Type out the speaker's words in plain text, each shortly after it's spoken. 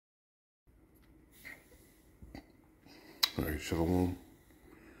All right, Shalom.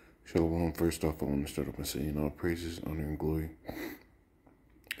 Shalom. First off, I want to start off by saying all praises, honor, and glory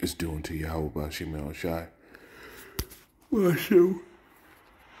is due unto Yahweh Bashim El Shai. Bless you.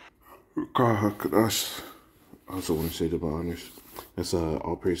 God HaKadosh. I also want to say the honors. That's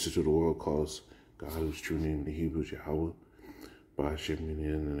all praises to the world calls God, whose true name in the Hebrew is Yahweh. Bashim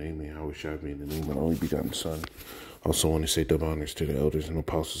in the name of Yahweh Shai, in the name of the only begotten Son. Also want to say double honors to the elders and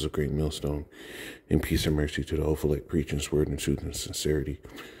apostles of Great Millstone, and peace and mercy to the hopeful like preaching word and truth and sincerity.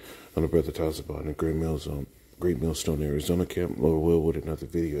 On the brother Tazabah in the Great Millstone, Arizona camp. Lord will with another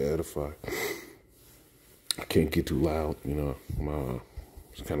video edify. I can't get too loud,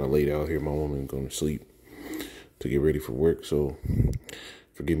 it's kind of late out here. My woman going to sleep to get ready for work, so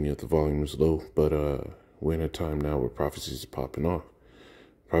forgive me if the volume is low. But we're in a time now where prophecies are popping off.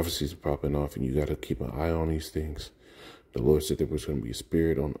 Prophecies are popping off, and you got to keep an eye on these things. The Lord said there was going to be a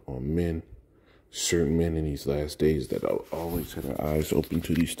spirit on men, certain men in these last days that always had their eyes open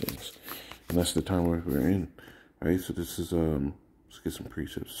to these things. And that's the time we're in, right? So this is, let's get some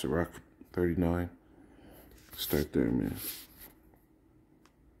precepts. Sirach 39. Start there, man.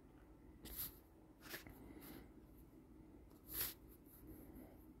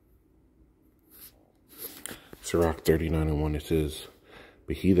 Sirach 39:1, it says,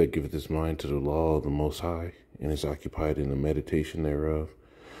 "But he that giveth his mind to the law of the Most High, and is occupied in the meditation thereof,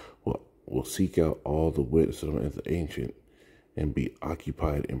 will seek out all the wisdom of the ancient, and be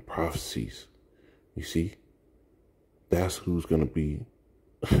occupied in prophecies." You see, that's who's going to be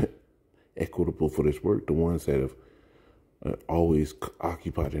equitable for this work. The ones that have always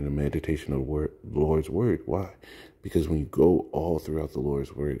occupied in the meditation of the Lord's word. Why? Because when you go all throughout the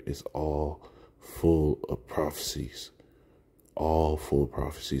Lord's word, it's all full of prophecies. All full of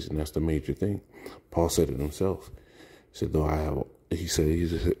prophecies. And that's the major thing. Paul said it himself. He said,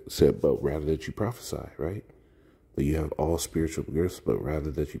 he said, but rather that you prophesy, right? That you have all spiritual gifts, but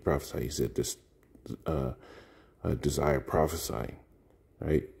rather that you prophesy. He said this desire prophesying,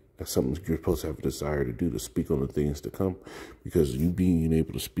 right? That's something you're supposed to have a desire to do, to speak on the things to come, because you being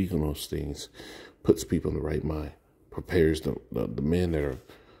able to speak on those things puts people in the right mind, prepares the men that are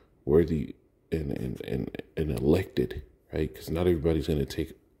worthy and elected, right? Because not everybody's going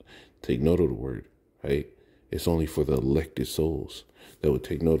to take note of the word, right? It's only for the elected souls that would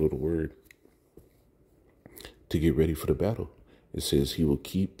take note of the word to get ready for the battle. It says he will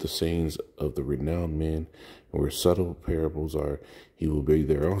keep the sayings of the renowned men, and where subtle parables are, he will be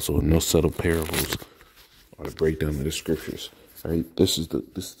there also. And no subtle parables are the breakdown of the scriptures, right? This is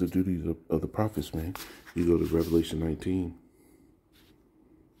the duty of the prophets, man. You go to Revelation 19.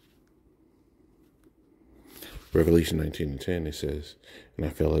 Revelation 19:10, it says, "And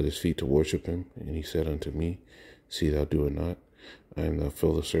I fell at his feet to worship him, and he said unto me, See thou do it not. I am thy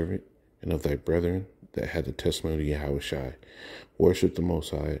fellow servant, and of thy brethren that had the testimony of Yahweh Shai. Worship the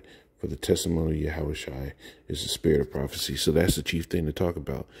Most High, for the testimony of Yahweh Shai is the spirit of prophecy." So that's the chief thing to talk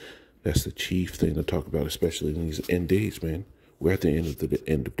about. That's the chief thing to talk about, especially in these end days, man. We're at the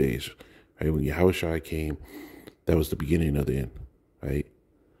end of days, right? When Yahweh Shai came, that was the beginning of the end, right?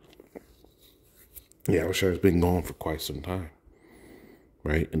 Yahweh Shai has been gone for quite some time,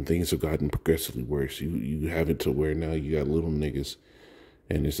 right? And things have gotten progressively worse. You have it to where now you got little niggas,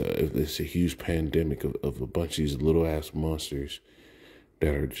 and it's a huge pandemic of a bunch of these little ass monsters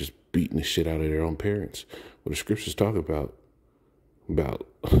that are just beating the shit out of their own parents. What the scriptures talk about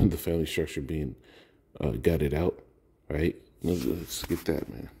the family structure being gutted out, right? Let's get that,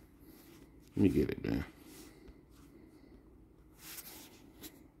 man. Let me get it, man.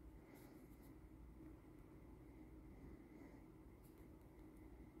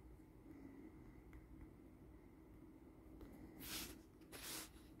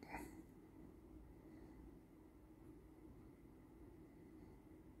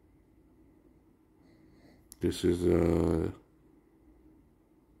 This is,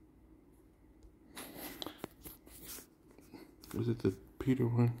 was it the Peter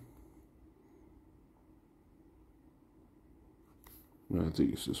one? No, I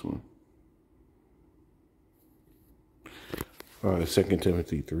think it's this one. 2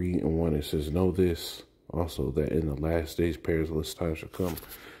 Timothy 3:1, it says, "Know this also, that in the last days perilous times shall come.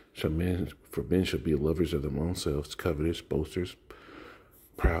 For men shall be lovers of their own selves, covetous, boasters,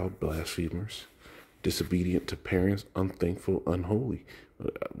 proud, blasphemers, disobedient to parents, unthankful, unholy."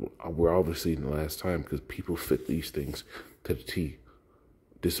 We're obviously in the last time because people fit these things to the T.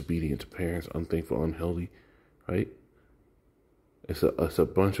 Disobedient to parents, unthankful, unholy, right? It's a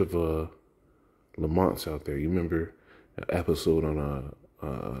bunch of Lamonts out there. You remember an episode on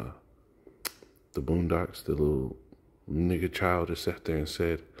the Boondocks, the little nigga child that sat there and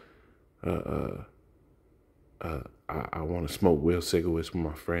said, I I want to smoke real cigarettes with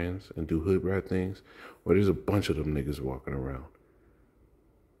my friends and do hood rat things. Well, there's a bunch of them niggas walking around,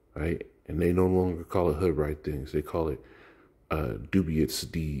 right? And they no longer call it hood rat things. They call it dubious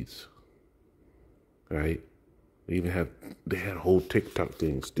deeds, right? They had whole TikTok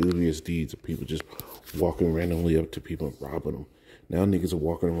things, dubious deeds of people just walking randomly up to people and robbing them. Now niggas are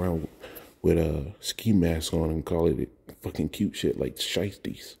walking around with a ski mask on and call it fucking cute shit like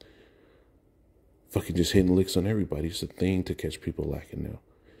shiesties. Fucking just hitting licks on everybody. It's a thing to catch people lacking now.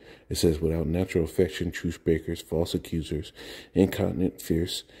 It says, without natural affection, truce breakers, false accusers, incontinent,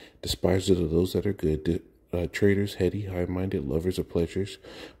 fierce, despisers of those that are good, traitors, heady, high-minded, lovers of pleasures,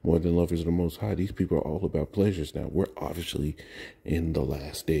 more than lovers of the Most High. These people are all about pleasures now. We're obviously in the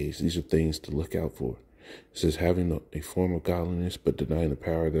last days. These are things to look out for. It says, having a form of godliness, but denying the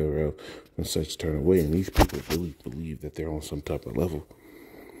power thereof, and such turn away. And these people really believe that they're on some type of level.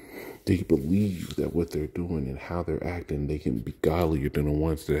 They believe that what they're doing and how they're acting, they can be godlier than the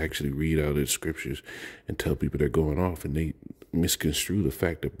ones that actually read out of the scriptures and tell people they're going off. And they misconstrue the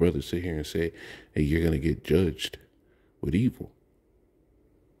fact that brothers sit here and say, hey, you're going to get judged with evil.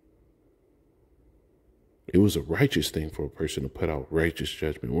 It was a righteous thing for a person to put out righteous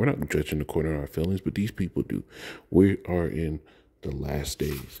judgment. We're not judging according to our feelings, but these people do. We are in the last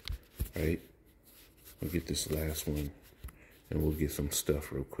days, right? I'll get this last one and we'll get some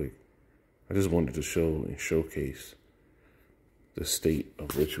stuff real quick. I just wanted to show and showcase the state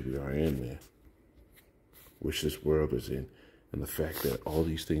of which we are in, man. Which this world is in. And the fact that all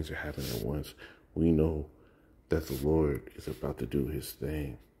these things are happening at once. We know that the Lord is about to do his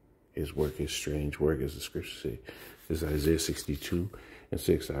thing. His work is strange work, as the scriptures say. It's Isaiah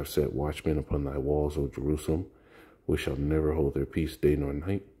 62:6. I've set watchmen upon thy walls, O Jerusalem, which shall never hold their peace day nor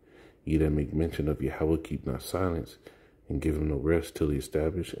night. Ye that make mention of Yahweh, keep not silence, and give him no rest till he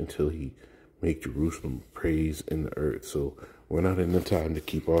establish, until he make Jerusalem praise in the earth. So we're not in the time to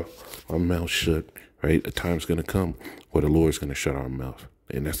keep our mouth shut, right? A time's going to come where the Lord's going to shut our mouth.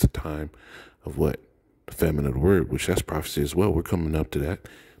 And that's the time of what? The famine of the word, which that's prophecy as well. We're coming up to that.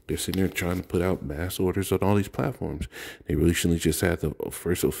 They're sitting there trying to put out mass orders on all these platforms. They recently just had the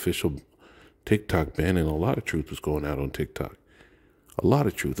first official TikTok ban, and a lot of truth was going out on TikTok. A lot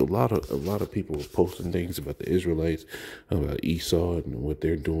of truth. A lot of people were posting things about the Israelites, about Esau and what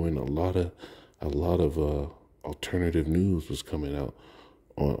they're doing. A lot of alternative news was coming out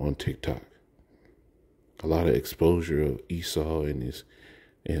on TikTok. A lot of exposure of Esau and his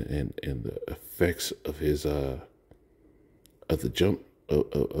and the effects of his of the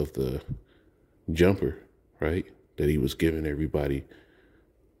jumper, right? That he was giving everybody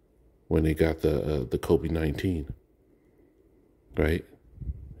when they got the COVID-19. Right?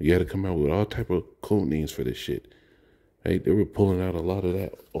 You had to come out with all type of code names for this shit. Right? They were pulling out a lot of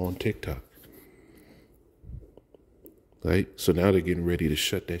that on TikTok. Right? So now they're getting ready to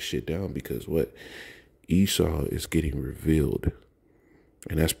shut that shit down because what? Esau is getting revealed.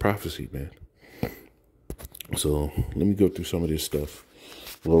 And that's prophecy, man. So let me go through some of this stuff.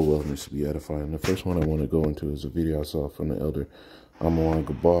 Lord wellness to be edifying. The first one I want to go into is a video I saw from the elder Amon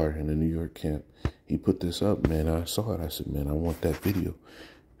Gabar in the New York camp. He put this up, man. I saw it. I said, man, I want that video.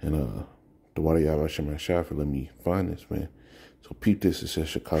 And the Wadi Yavashim Shah for letting me find this, man. So peep this. It says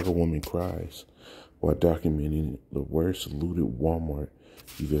Chicago woman cries while documenting the worst looted Walmart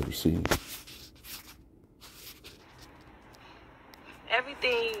you've ever seen.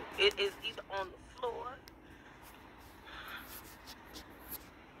 Everything is either on the floor.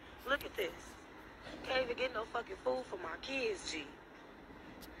 Look at this. Can't even get no fucking food for my kids, G.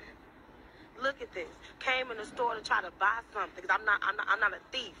 Look at this. Came in the store to try to buy something because I'm not a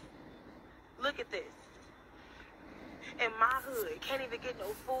thief. Look at this. In my hood, can't even get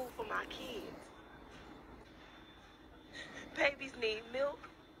no food for my kids. Babies need milk.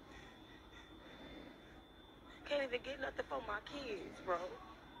 Can't even get nothing for my kids, bro.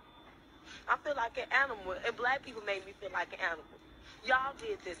 I feel like an animal, and black people made me feel like an animal. Y'all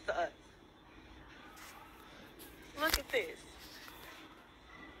did this to us. Look at this.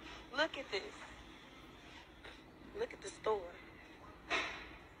 Look at this. Look at the store.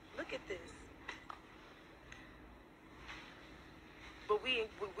 Look at this. But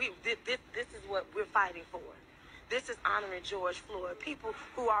this is what we're fighting for. This is honoring George Floyd. People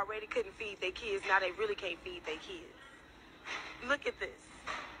who already couldn't feed their kids, now they really can't feed their kids. Look at this.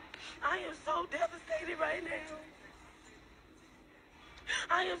 I am so devastated right now.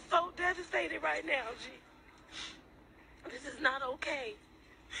 I am so devastated right now, G. This is not okay.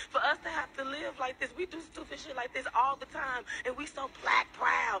 For us to have to live like this, we do stupid shit like this all the time, and we so black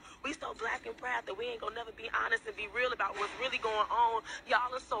proud. We so black and proud that we ain't gonna never be honest and be real about what's really going on.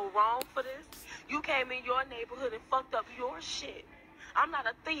 Y'all are so wrong for this. You came in your neighborhood and fucked up your shit. I'm not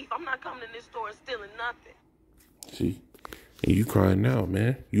a thief. I'm not coming in this store and stealing nothing. See? And you crying now,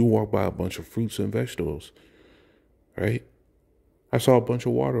 man. You walk by a bunch of fruits and vegetables, right? I saw a bunch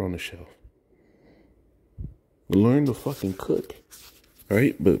of water on the shelf. Learn to fucking cook,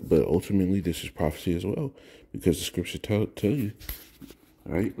 right? But ultimately, this is prophecy as well, because the scripture tell you,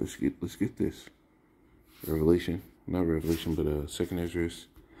 all right? Let's get this Revelation, not Revelation, but Second Ezra.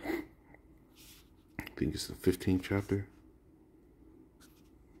 I think it's the 15th chapter.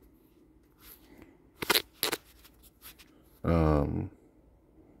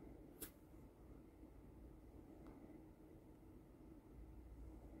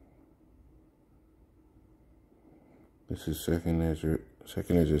 This is Second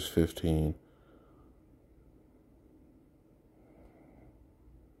Ezra 15.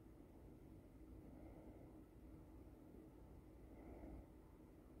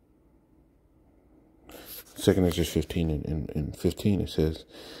 Second Ezra 15 and 15, it says,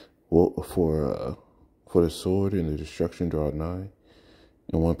 well, for the sword and the destruction draw nigh,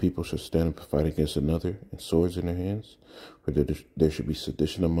 and one people shall stand up and fight against another, and swords in their hands. For there should be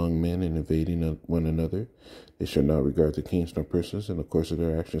sedition among men and invading one another. They shall not regard the kings nor princes, and the course of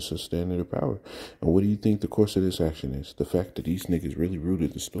their actions shall stand in their power. And what do you think the course of this action is? The fact that these niggas really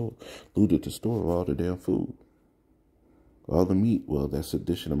looted the store of all the damn food. All the meat. Well, that's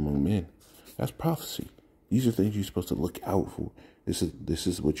sedition among men. That's prophecy. These are things you're supposed to look out for. This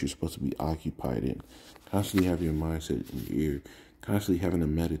is what you're supposed to be occupied in. Constantly have your mindset in your ear. Constantly having a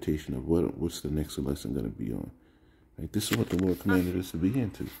meditation of what's the next lesson going to be on. Like, this is what the Lord commanded us to be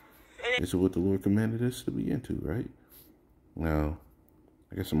into. This is what the Lord commanded us to be into, right? Now,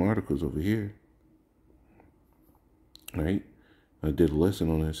 I got some articles over here. Right? I did a lesson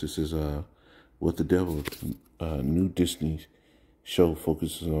on this. This is What the Devil, new Disney show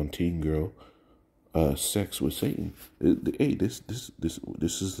focuses on teen girl sex with Satan. Hey, this is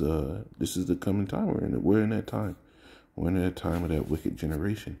the coming time we're in. We're in that time. We're in that time of that wicked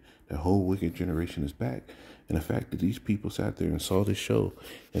generation. That whole wicked generation is back. And the fact that these people sat there and saw this show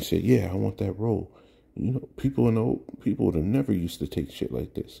and said, yeah, I want that role. You know, people would have never used to take shit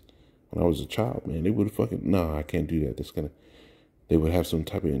like this. When I was a child, man, they would have fucking, nah, I can't do that. They would have some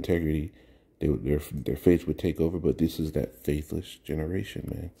type of integrity. Their faith would take over, but this is that faithless generation,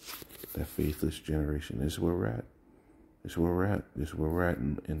 man. That faithless generation. This is where we're at. This is where we're at. This is where we're at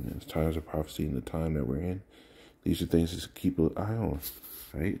in times of prophecy and the time that we're in. These are things to keep an eye on.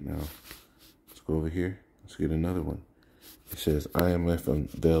 Right? Now, let's go over here. Let's get another one. It says, IMF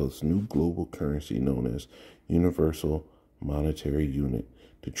unveils new global currency known as Universal Monetary Unit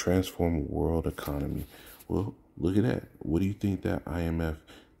to transform world economy. Well, look at that. What do you think that IMF,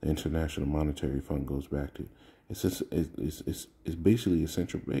 the International Monetary Fund, goes back to? It's basically a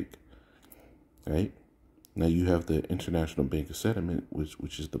central bank, right? Now you have the International Bank of Settlement,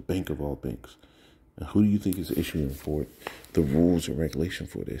 which is the bank of all banks. Now, who do you think is issuing for the rules and regulation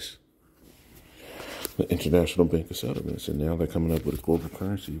for this? The International Bank of Settlements. And now they're coming up with a global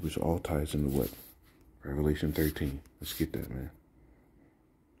currency, which all ties into what? Revelation 13. Let's get that, man.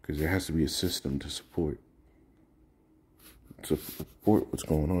 Because there has to be a system to support what's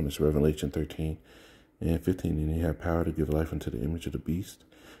going on. It's Revelation 13 and 15. And you have power to give life unto the image of the beast,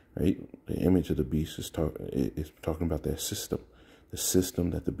 right? The image of the beast is talking about that system. The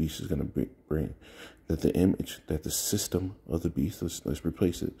system that the beast is going to bring. That the image, that the system of the beast, let's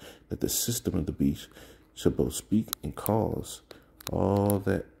replace it. That the system of the beast should both speak and cause all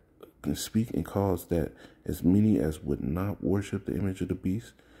that, speak and cause that as many as would not worship the image of the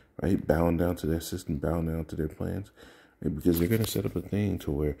beast, right? Bowing down to their system, bowing down to their plans. Right? Because they're going to set up a thing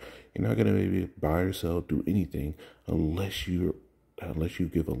to where you're not going to maybe buy or sell, do anything unless you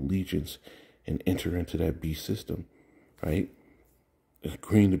give allegiance and enter into that beast system, right?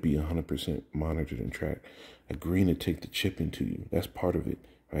 Agreeing to be 100% monitored and tracked. Agreeing to take the chip into you. That's part of it,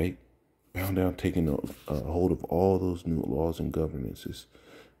 right? Bound down, taking a hold of all those new laws and governances,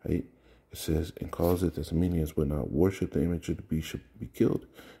 right? It says, and cause it as many as would not worship the image of the beast should be killed,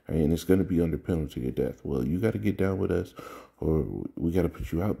 right? And it's going to be under penalty of death. Well, you got to get down with us, or we got to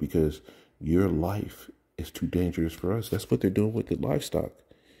put you out because your life is too dangerous for us. That's what they're doing with the livestock.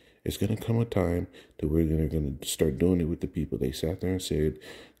 It's going to come a time that we're going to start doing it with the people. They sat there and said,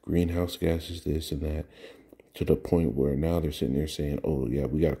 greenhouse gases, this and that, to the point where now they're sitting there saying, oh, yeah,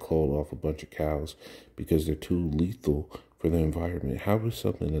 we got to call off a bunch of cows because they're too lethal for the environment. How is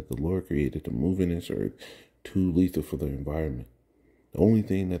something that the Lord created to move in this earth too lethal for the environment? The only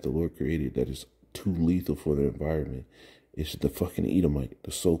thing that the Lord created that is too lethal for the environment is the fucking Edomite,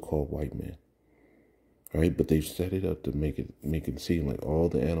 the so-called white man. Right? But they've set it up to make it seem like all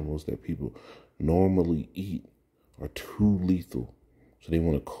the animals that people normally eat are too lethal. So they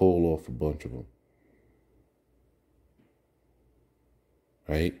want to cull off a bunch of them.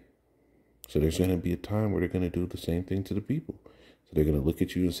 Right? So there's going to be a time where they're going to do the same thing to the people. So they're going to look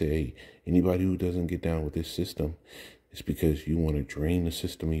at you and say, hey, anybody who doesn't get down with this system, it's because you want to drain the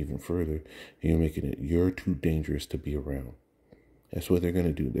system even further. And you're making it, you're too dangerous to be around. That's what they're going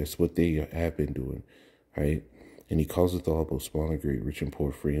to do. That's what they have been doing. Right? And he causeth all, both small and great, rich and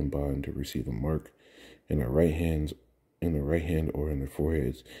poor, free and bond, to receive a mark in their right hands, in their right hand or in their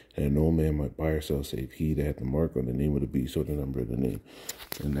foreheads, and that no man might buy or sell save he that had the mark on the name of the beast or the number of the name.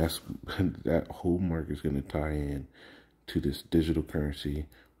 And that whole mark is going to tie in to this digital currency,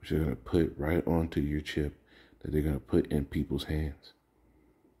 which they're going to put right onto your chip, that they're going to put in people's hands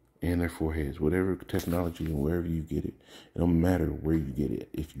and their foreheads, whatever technology and wherever you get it. It don't matter where you get it.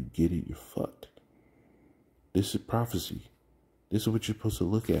 If you get it, you're fucked. This is prophecy. This is what you're supposed to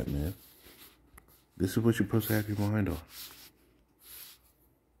look at, man. This is what you're supposed to have your mind on.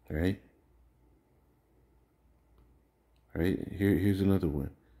 Right? Right? Here's another one.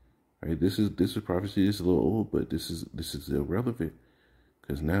 Right? This is prophecy. This is a little old, but this is irrelevant.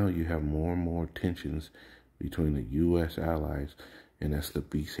 Because now you have more and more tensions between the U.S. allies, and that's the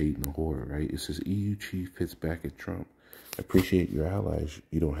beast hating the whore, right? It says EU chief hits back at Trump. Appreciate your allies.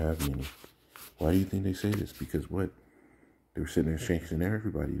 You don't have many. Why do you think they say this? Because what? They were sitting there shaking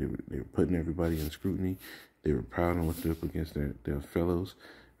everybody. They were putting everybody in scrutiny. They were proud and lifted up against their fellows,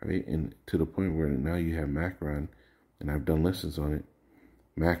 right? And to the point where now you have Macron, and I've done lessons on it.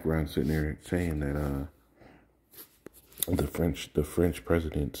 Macron sitting there saying that the French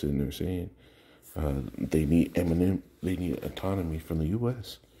president sitting there saying they need autonomy from the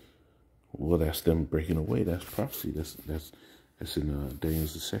U.S. Well, that's them breaking away. That's prophecy. That's in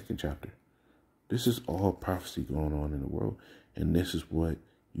Daniel's 2nd chapter. This is all prophecy going on in the world. And this is what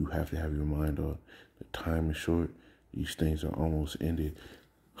you have to have your mind on. The time is short. These things are almost ended.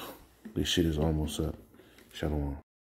 This shit is almost up. Shalom.